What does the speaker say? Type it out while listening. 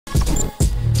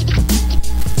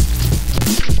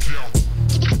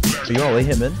you want to lay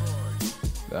him in?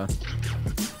 Yeah.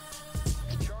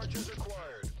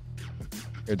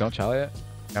 Here, don't chow yet.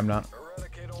 I'm not.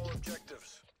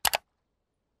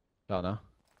 Chow now.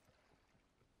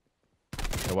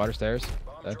 The water stairs.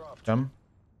 Dead. Jump.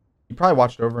 You probably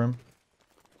watched over him.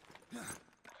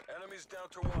 Enemies down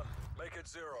to 1. Make it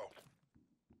 0.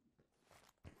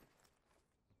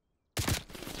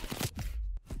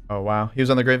 Oh wow, he was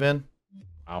on the grave in.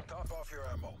 Wow. Top off your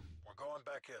ammo. We're going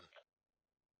back in.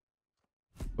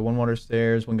 The one water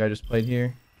stairs. One guy just played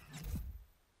here.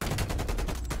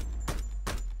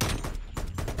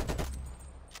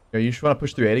 Yo, you just want to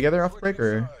push through A together off break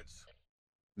or?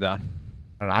 Yeah. I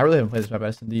don't know. I really haven't played this map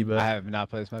SND, but I have not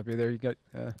played this map either. You got.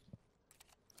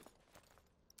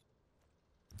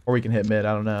 or we can hit mid.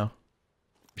 I don't know.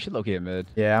 We should locate mid.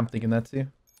 Yeah, I'm thinking that too.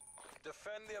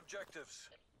 Defend the objectives.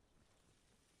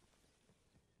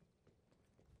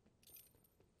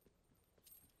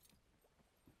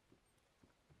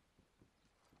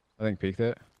 I think peeked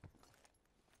it.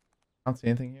 I don't see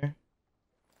anything here.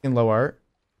 In low art.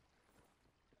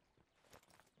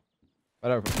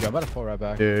 Whatever. Yeah, I'm about to fall right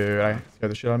back. Dude, I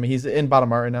scared the shit out of me. He's in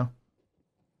bottom art right now.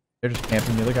 They're just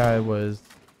camping. The other guy was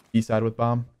B side with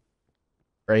bomb.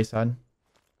 Or A side.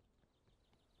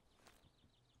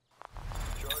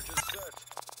 Charge is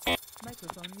set.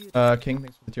 Microphone muted. King,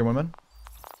 thanks for the tier 1 man.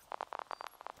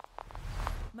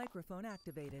 Microphone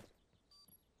activated.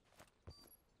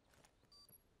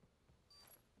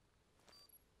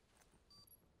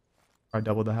 I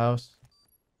doubled the house.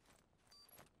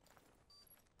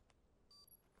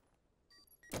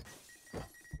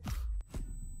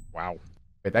 Wow.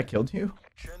 Wait, that killed you?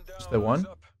 Chin down, Just the one? eyes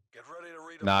up. Get ready to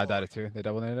redeploy. Nah, I died it too. They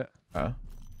double nated it.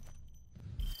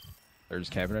 They're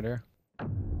just camping it here.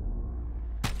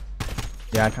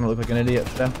 Yeah, I kind of look like an idiot.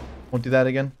 So won't do that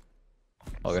again.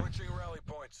 All good. Switching rally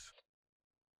points.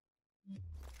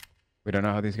 We don't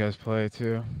know how these guys play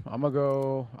too. I'm gonna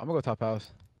go top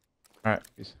house. All right.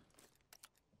 Peace.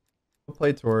 We'll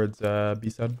play towards B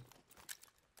side.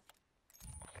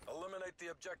 Eliminate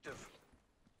the objective.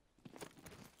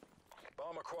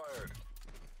 Bomb acquired.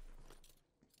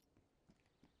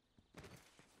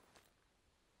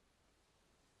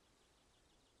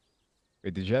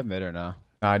 Wait, did you have mid or no?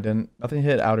 No, I didn't. Nothing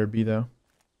hit outer B though.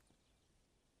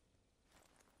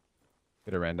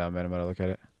 Could have ran down mid. I'm gonna look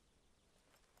at it.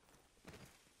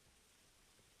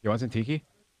 You want some Tiki?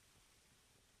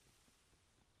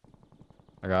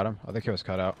 I got him. I think he was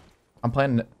cut out. I'm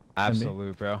playing.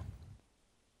 Absolute, bro.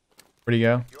 Where'd he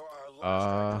go? You're our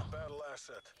last active battle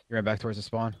asset. He ran back towards the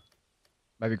spawn.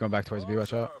 Might be going back towards B.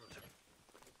 Watch out. Armed.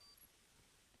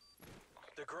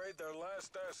 Degrade their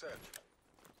last asset.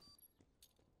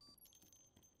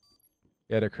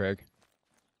 Get it, Craig.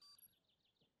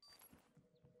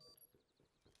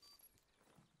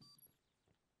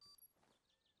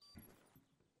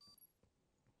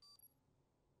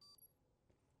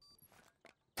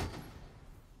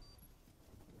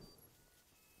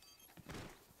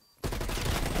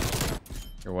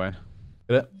 Your win.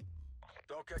 Did it?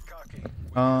 Don't get cocky.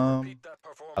 Repeat that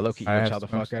performance. I low-key I have glitched the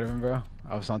fuck out of him, bro.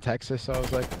 I was on Texas, so I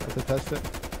was like, let's test it.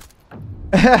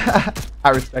 I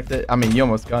respect it. I mean, you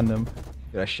almost gunned him.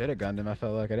 Dude, I should have gunned him. I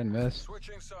felt like I didn't miss.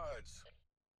 Switching sides.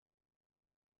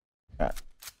 I'm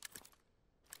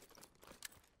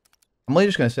really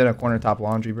just gonna sit in a corner top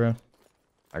laundry, bro.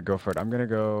 I go for it. I'm gonna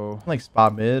go. Like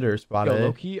spot mid or spot Yo, A.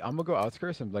 low key, I'm gonna go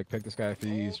outskirts and like pick this guy if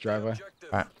he's driveway.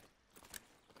 Alright.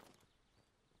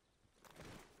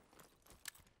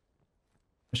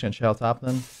 Just gonna chill top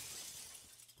then.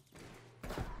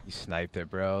 You sniped it,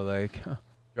 bro. Like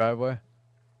driveway.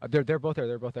 They're both there.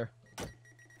 They're both there.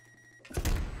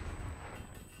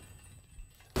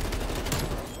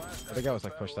 I think I was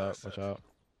like pushed out. Watch out.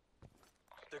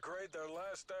 Degrade their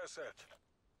last asset.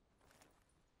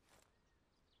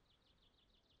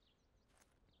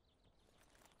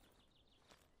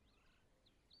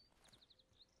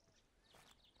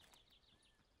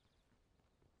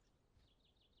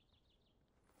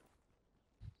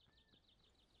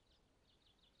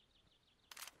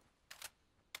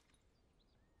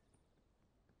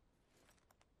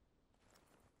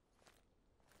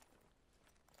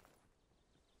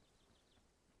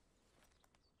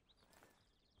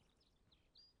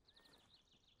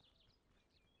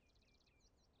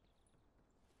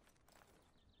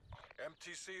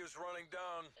 MTC is running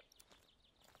down.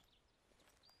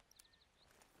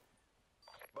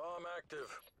 Bomb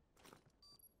active.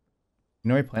 You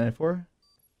know what he planted for?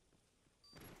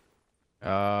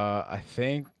 I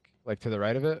think like to the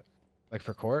right of it, like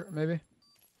for court maybe.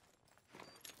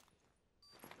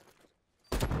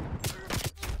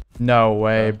 No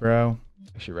way, bro.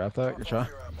 I should wrap that. Good try.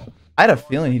 I had a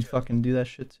feeling he'd fucking do that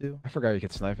shit too. I forgot you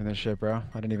could snipe in this shit, bro.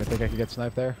 I didn't even think I could get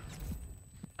sniped there.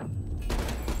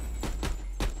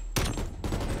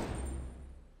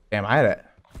 Damn, I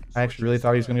actually really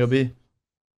thought he was gonna go B.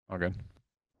 All good.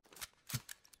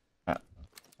 Uh,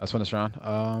 That's when it's round.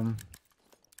 I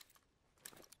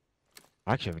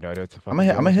actually have no idea what to fucking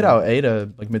I'm gonna hit do. out A to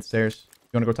like mid stairs. You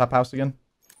wanna go top house again?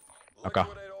 Okay.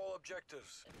 Liquidate all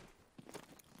objectives.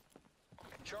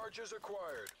 Charges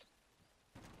acquired.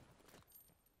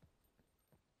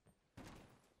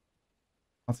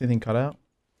 I don't see anything cut out.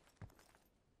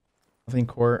 Nothing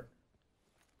court.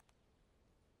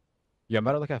 Yeah, I'm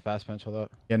about to look at fast pinch. Hold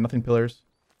up. Yeah, nothing pillars.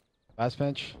 Fast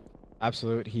pinch.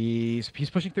 Absolute. He's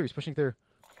pushing through. He's pushing through.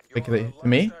 Like, You are the to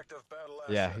me? last active battle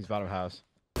Yeah, asset. he's bottom house.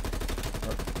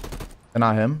 And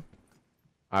not him.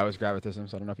 I was gravitism,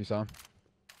 so I don't know if you saw him.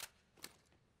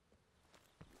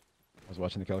 I was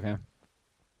watching the kill cam.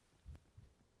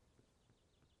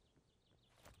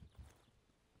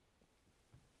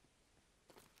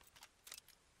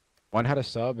 One had a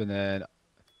sub, and then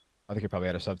I think he probably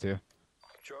had a sub too.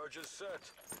 Charges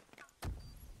set.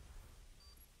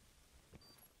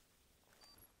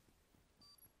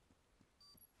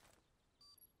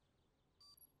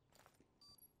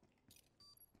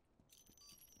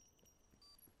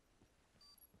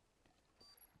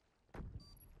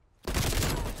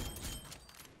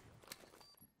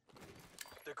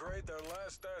 Degrade their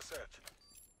last asset.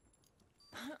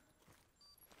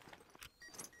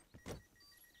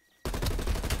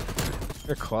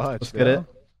 You're clutch. Let's get yo. it.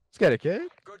 Let's get it, kid.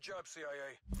 Good job, CIA.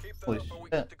 Keep that Holy up and we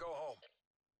shit. get to go home.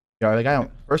 Yeah, the guy,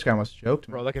 first guy almost choked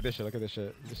me. Bro, look at this shit. Look at this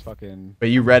shit. Just fucking. But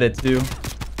you read it too.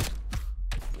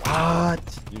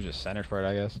 What? You just centered for it,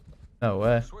 I guess. No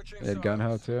way. Switching They had gun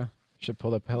hell sides. too. Should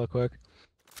pull up hella quick.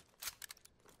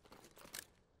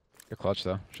 You're clutch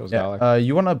though. Shows Yeah. dollar.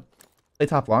 You wanna play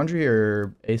top laundry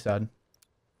or A side? I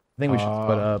think we should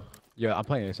split up. Yeah, I'm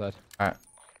playing A side.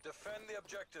 Defend the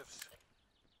objectives.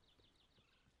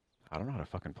 I don't know how to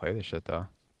fucking play this shit though.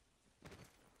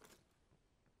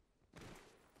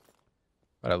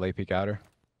 But I late peek outer.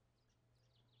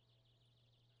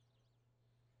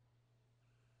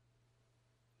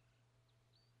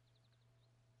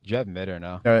 Do you have mid or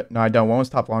no? No, I don't. One was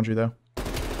top laundry though.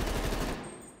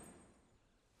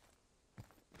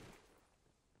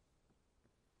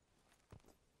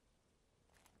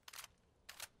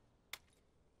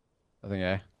 I think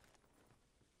A.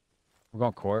 We're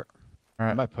going court. All I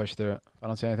right. might push through it. I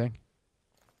don't see anything.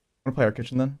 Wanna play our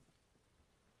kitchen then?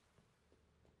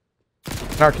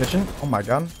 In our kitchen? Oh my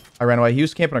god. I ran away. He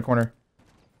was camping a corner.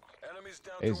 Enemies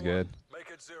down A's to good. one.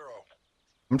 Make it 0.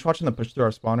 I'm just watching the push through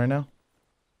our spawn right now.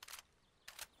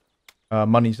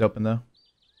 Money's open though.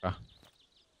 Ah.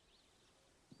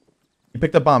 You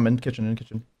picked up bomb in kitchen,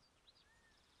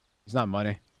 He's not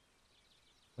money.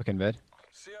 Looking mid.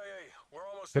 CIA, we're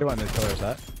almost Hit him on mid pillar, is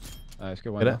that? Nice,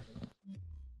 good one. Hit it. though.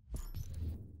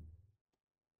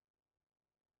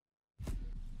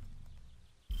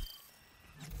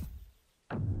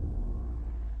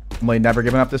 I'm like never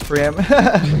giving up this preamp.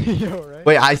 Yo, right?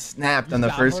 Wait, I snapped You on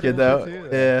the first downloaded kid it though. too?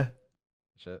 Yeah.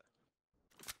 Shit.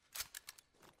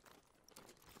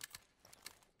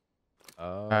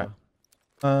 Alright.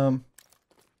 I'm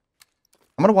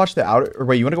gonna watch the outer. Or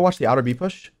wait, you wanna go watch the outer B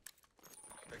push?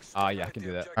 Yeah, I can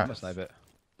do that. I'm gonna snipe it.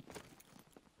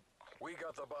 We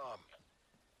got the bomb.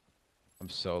 I'm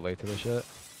so late to this shit.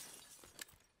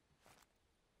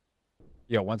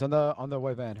 Yo, one's on the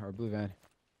white van or blue van.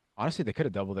 Honestly, they could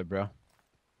have doubled it, bro.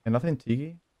 And nothing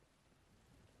Tiki.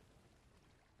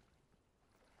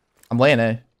 I'm laying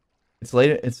A. It's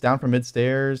late. It's down from mid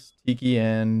stairs, Tiki,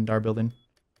 and our building.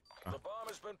 The bomb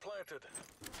has been planted.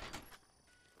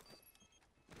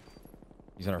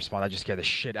 He's in our spawn. That just scared the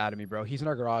shit out of me, bro. He's in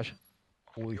our garage.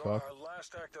 Holy You're fuck. our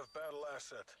last active battle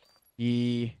asset.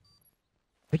 I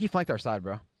think he flanked our side,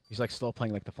 bro. He's like still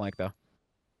playing like the flank though.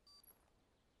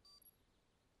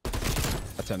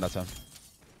 That's him. That's him.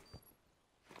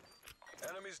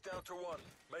 Enemies down to 1.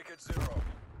 Make it 0.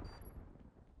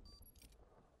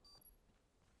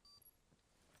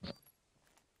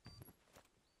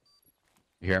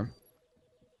 You hear him?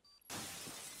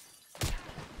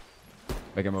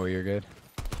 Make him away. You're good.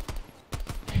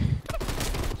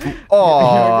 Oh,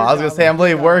 I was gonna say I'm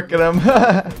late working him. Good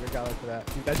guy for that.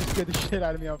 Dude, that just scared the shit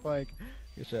out of me on flank.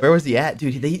 Good shit. Where was he at,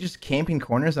 dude? He just camping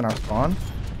corners in our spawn.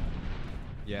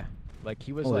 Yeah, like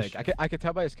he was Holy like I could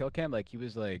tell by his kill cam like he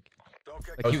was like Don't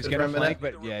get he was Posted for gonna a minute?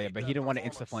 flank, but yeah, but he didn't want to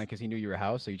insta flank because he knew you were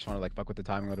house, so you just want to like fuck with the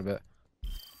timing a little bit.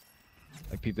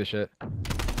 Like peep this shit. Oh,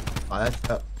 that's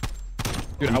tough.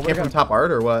 Dude, You I came would've from got- top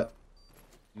art or what?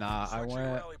 Nah, I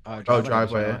went. Oh,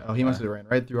 driveway. Oh, he must have ran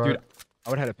right through Dude, art. I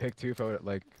would have had a pick too if I would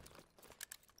like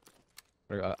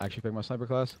actually pick my sniper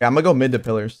class. Yeah, I'm gonna go mid to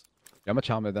pillars. Yeah, I'm a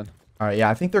child mid then. All right, yeah,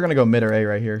 I think they're gonna go mid or A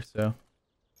right here. So,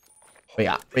 but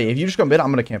yeah, wait, if you just go mid,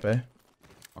 I'm gonna camp A.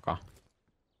 Okay.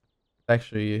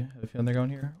 Actually, I have a feeling they're going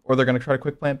here, or they're gonna try to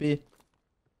quick plant B.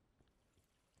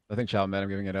 I think child mid. I'm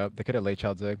giving it up. They could have late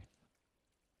child zig.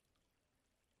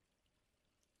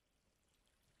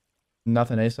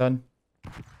 Nothing A side.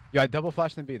 Yeah, I double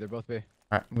flashed in B. They're both B. All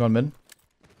right, I'm going mid.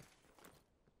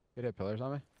 Could hit pillars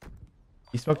on me.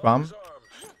 He smoked bomb. Arms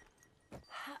armed.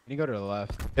 Can you go to the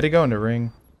left? Did he go into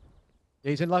ring?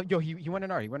 Yeah, he's in left. Yo, he went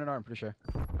in R. He went in R. I'm pretty sure.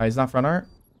 He's not front art.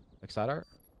 Like side art.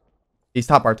 He's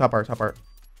top art, top art, top art.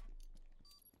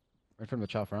 Right from the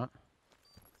child front.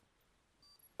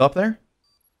 Still up there?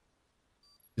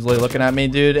 He's literally looking at me,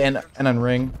 dude, and on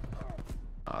ring.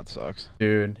 Oh, it sucks.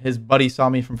 Dude, his buddy saw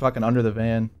me from fucking under the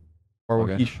van. Or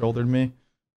Okay. he shouldered me.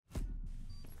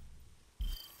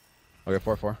 Okay,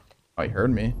 4-4. Oh, he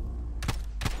heard me.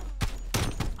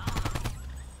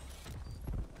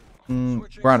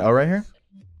 We're on O right here?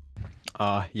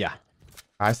 Yeah.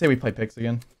 I say we play picks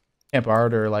again. Camp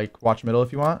art or like watch middle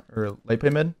if you want. Or late play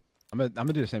mid. I'm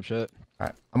gonna do the same shit.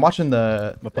 Alright. I'm watching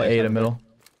the play A to side middle.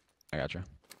 I got you.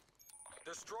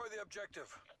 Destroy the objective.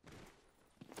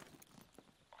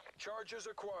 Charges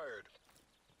acquired.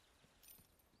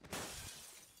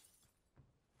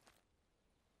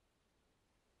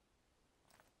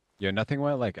 Yo, nothing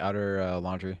went like outer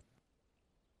laundry.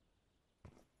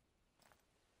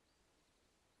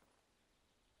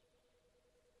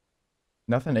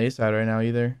 Nothing A side right now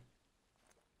either.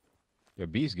 Yo,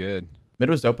 B's good. Mid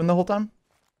was open the whole time?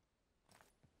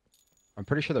 I'm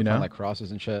pretty sure they're You playing know? like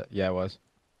crosses and shit. Yeah, it was.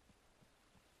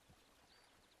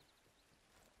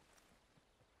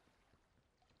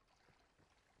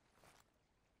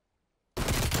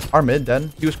 Our mid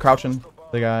dead. He was crouching.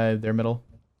 The guy their middle.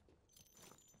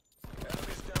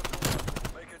 Enemies down to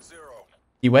 1. Make it 0.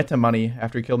 He went to money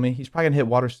after he killed me. He's probably gonna hit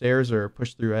water stairs or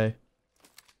push through A.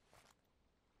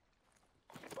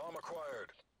 Bomb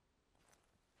acquired.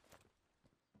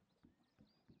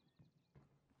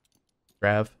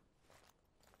 Grav.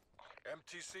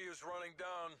 MTC is running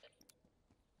down.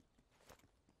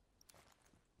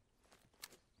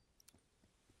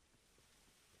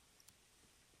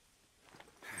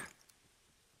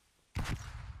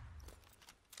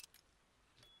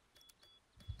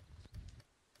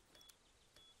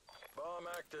 Bomb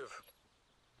active.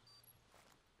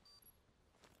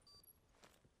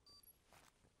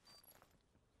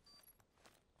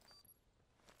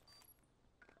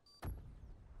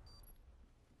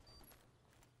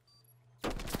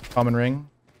 Common ring.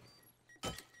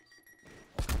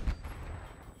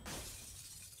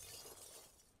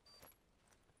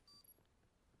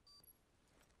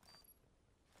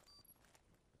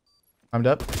 Timed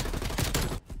up.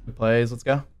 Good plays. Let's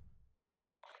go.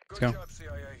 Good go. job, CIA.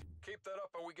 Keep that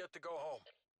up and we get to go home.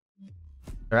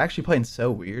 They're actually playing so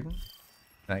weird.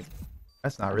 Like,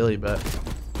 that's not really, but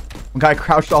one guy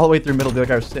crouched all the way through middle. The other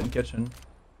guy was sitting kitchen.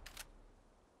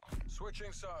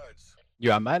 Switching sides.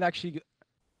 Yo, I might actually.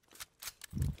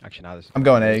 Actually, now this. I'm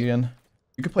going A again.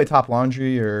 You could play top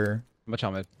laundry or. I'm a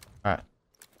child mid. All right. I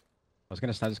was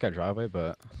gonna snipe this guy driveway,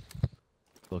 but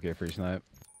look at free snipe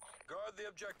Guard the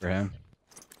objective. for him.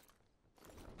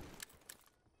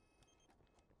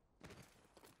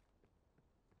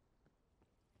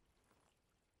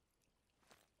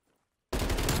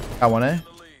 Got one A. In the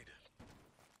lead.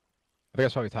 I think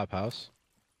that's probably top house.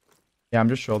 Yeah, I'm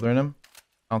just shouldering him.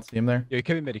 I don't see him there. Yo, he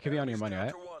could be mid. He could be on your Enemies money, down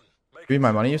right? to 1. Make Give me it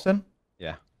my money, 0. you said?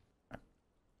 Yeah.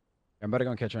 I'm about to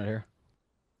go and catch right here.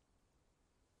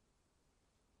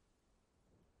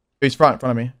 He's front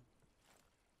of me.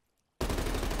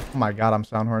 Oh my god, I'm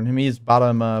soundhorn him. He's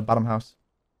bottom house.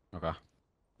 Okay.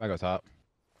 I go top.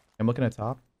 I'm looking at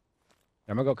top.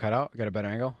 I'm gonna go cut out. Get a better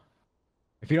angle.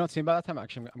 If you don't see him by that time,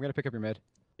 actually, I'm gonna pick up your mid.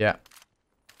 Yeah.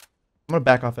 I'm gonna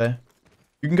back off A.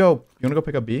 You can go. You wanna go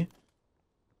pick up B?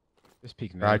 Just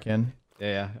peek mid. Or I can.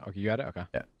 Yeah. Okay, you got it. Okay.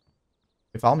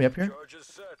 Hey, follow me up here. Charges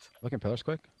set. Looking pillars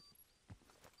quick.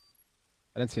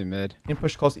 I didn't see him mid. You can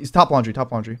push close. He's top laundry.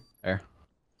 Top laundry. There.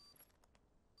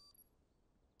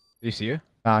 Did he see you?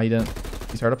 Nah, he didn't.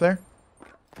 He's hurt up there.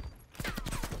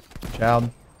 Child.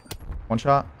 One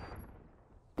shot.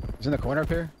 He's in the corner up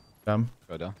here. Dumb.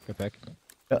 Go down. Good pick.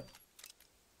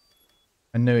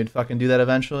 I knew he'd fucking do that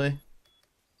eventually.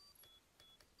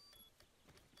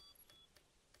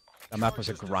 That map was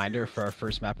a grinder for our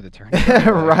first map of the turn.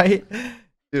 Right?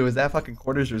 Dude, was that fucking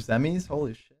quarters or semis?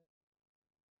 Holy shit.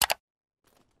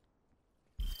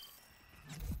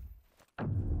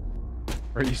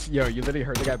 Bro, you literally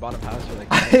heard the guy bottom house. You're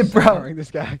like, Hey, bro. "Sorry,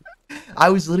 this guy." I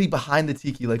was literally behind the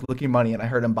tiki, like looking money, and I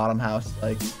heard him bottom house,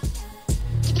 like.